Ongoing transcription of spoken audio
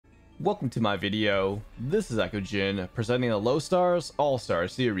Welcome to my video. This is Eckogen presenting the Low Stars All-Star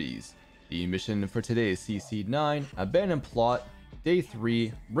series. The mission for today is CC 9, Abandoned Plot, Day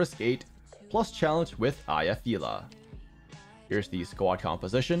 3, Risk 8, plus challenge with Eyjafjalla. Here's the squad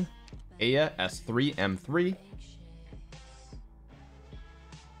composition. Eyja S3M3.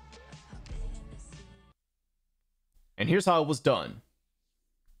 And here's how it was done.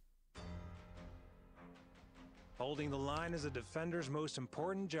 Holding the line is a defender's most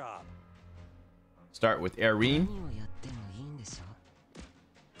important job. Start with Rarity.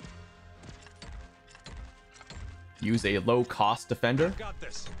 Use a low-cost defender. Got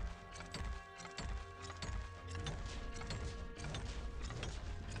this.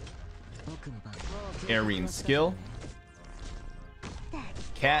 Rarity's skill.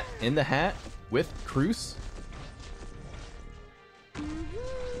 Cat in the Hat with Cruise. I'm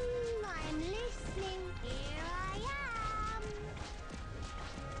listening. Here I am.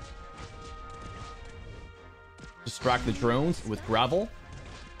 Distract the drones with Gravel.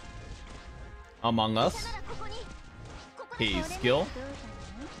 Among Us. Hayes skill.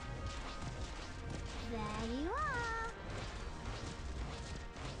 There you are.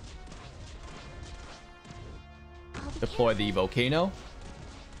 Deploy the Volcano.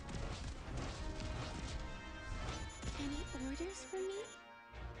 Any orders for me?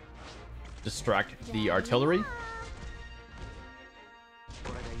 Distract the Artillery.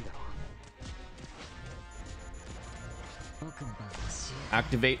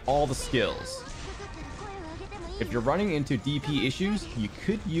 Activate all the skills. If you're running into DP issues, you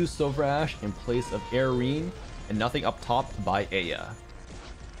could use Silver Ash in place of Rarity and nothing up top by Eyja.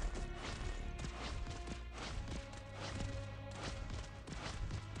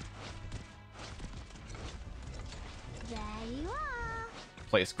 There you are.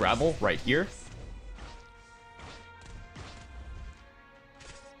 Place Gravel right here.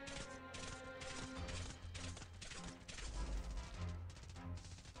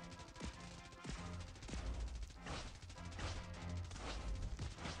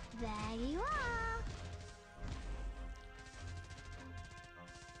 There you are.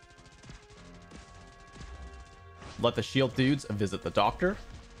 Let the shield dudes visit the doctor.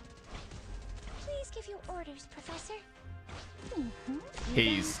 Please give your orders, Professor.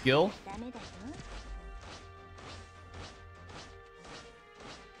 Hayes skill.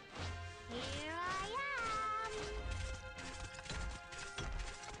 Here I am.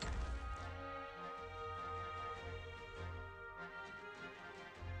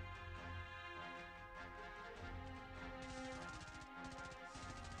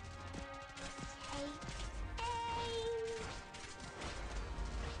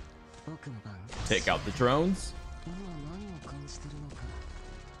 Take out the drones.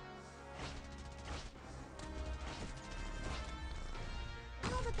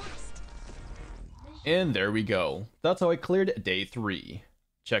 All the best. And there we go. That's how I cleared day 3.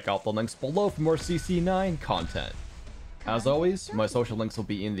 Check out the links below for more CC9 content. As always, my social links will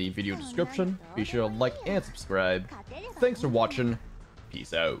be in the video description. Be sure to like and subscribe. Thanks for watching.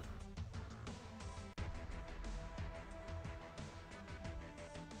 Peace out.